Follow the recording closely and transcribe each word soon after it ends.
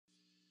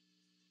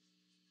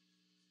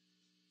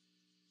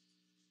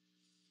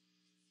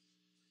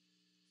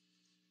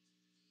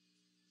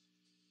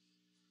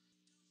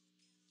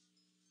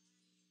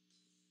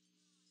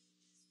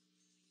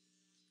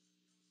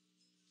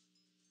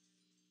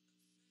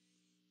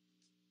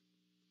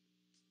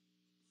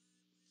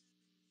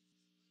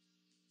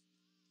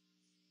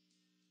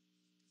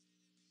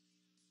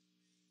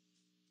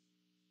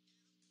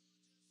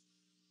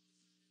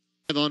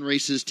On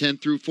races 10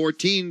 through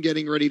 14,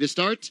 getting ready to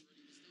start.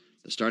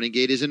 The starting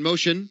gate is in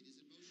motion.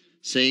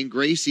 Saying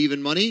Grace,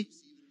 even money.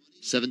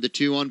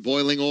 7-2 on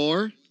Boiling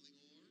Ore.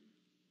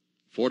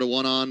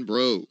 4-1 on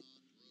Bro.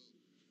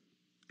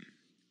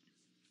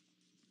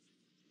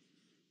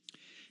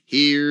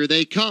 Here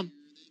they come.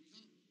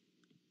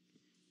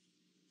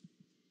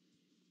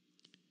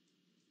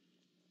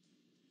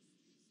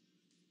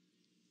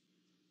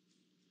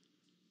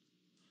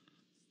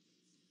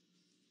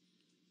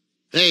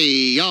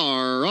 They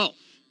are off.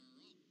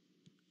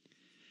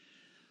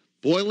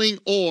 Boiling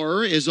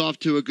Ore is off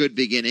to a good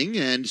beginning,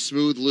 and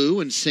Smooth Lou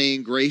and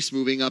Saying Grace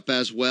moving up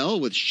as well,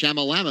 with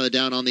Shamma Lamma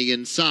down on the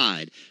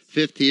inside.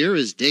 Fifth here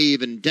is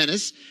Dave and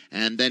Dennis,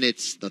 and then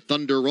it's the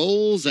Thunder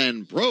Rolls,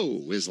 and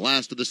Bro is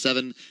last of the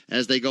 7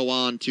 as they go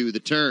on to the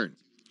turn.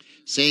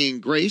 Saying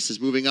Grace is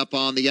moving up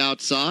on the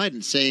outside,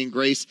 and Saying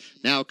Grace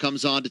now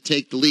comes on to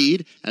take the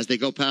lead as they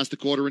go past the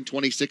quarter in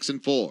 26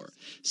 and 4.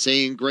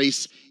 Saying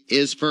Grace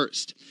is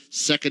first.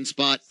 Second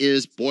spot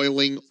is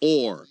Boiling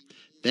Ore.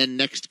 Then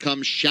next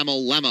comes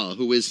Shamma Lamma,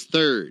 who is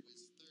third.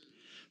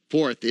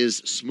 Fourth is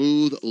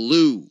Smooth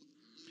Lou.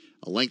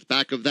 A length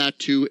back of that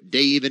to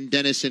Dave and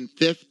Dennis in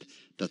fifth.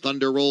 The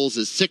Thunder Rolls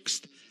is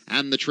sixth,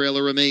 and the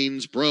trailer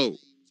remains Bro.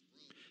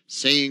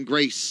 Saying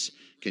Grace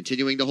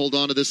continuing to hold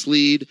on to this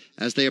lead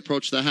as they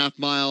approach the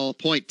half-mile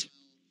point.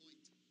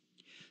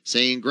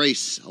 Saying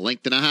Grace, a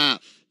length and a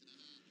half.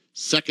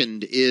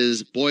 Second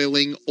is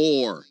Boiling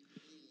Ore.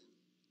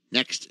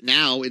 Next,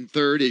 now in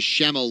third, is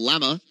Shamma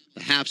Lamma.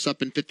 The half's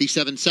up in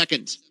 57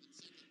 seconds.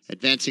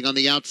 Advancing on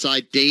the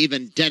outside, Dave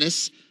and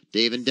Dennis.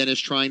 Dave and Dennis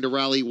trying to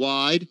rally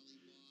wide.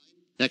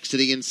 Next to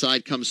the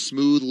inside comes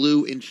Smooth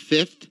Lou in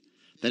fifth.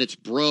 Then it's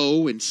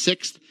Bro in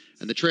sixth.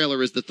 And the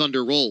trailer is the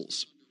Thunder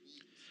Rolls.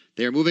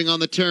 They're moving on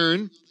the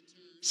turn.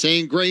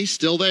 Saying Grace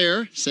still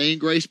there. Saying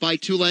Grace by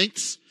 2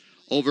 lengths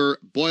over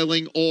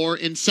Boiling Ore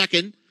in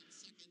second.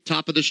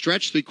 Top of the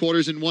stretch,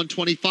 3/4 in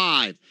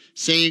 125.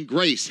 Saying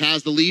Grace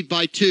has the lead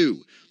by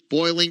 2.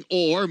 Boiling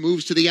Ore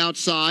moves to the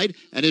outside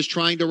and is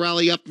trying to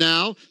rally up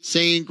now.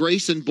 Saying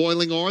Grace and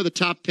Boiling Ore, the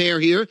top pair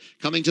here,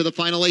 coming to the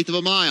final 1/8 of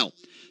a mile.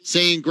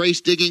 Saying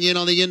Grace digging in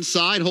on the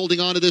inside, holding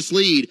on to this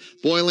lead.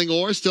 Boiling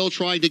Ore still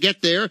trying to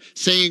get there.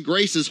 Saying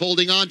Grace is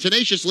holding on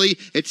tenaciously.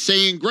 It's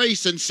Saying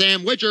Grace and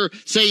Sam Widger.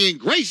 Saying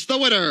Grace the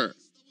winner.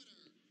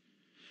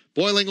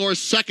 Boiling Ore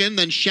second,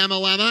 then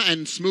Shamma Lamma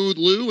and Smooth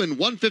Lou in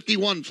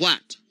 151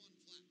 flat.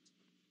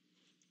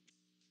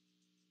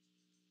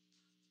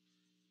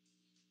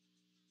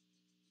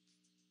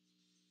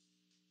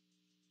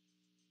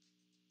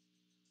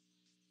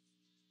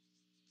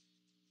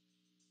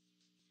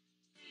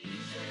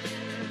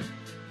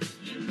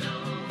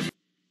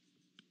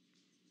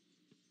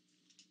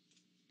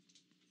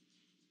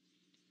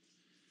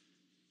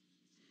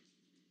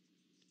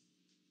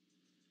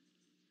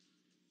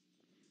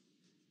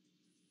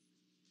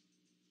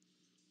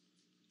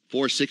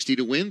 $4.60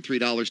 to win,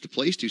 $3 to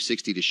place,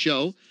 $2.60 to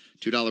show,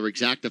 $2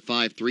 exacta,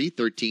 5-3,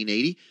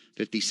 $13.80,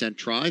 50-cent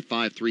try,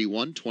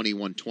 5-3-1,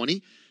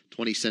 21.20,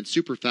 20-cent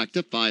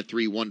superfecta,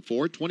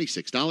 5-3-1-4,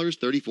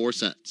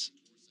 $26.34.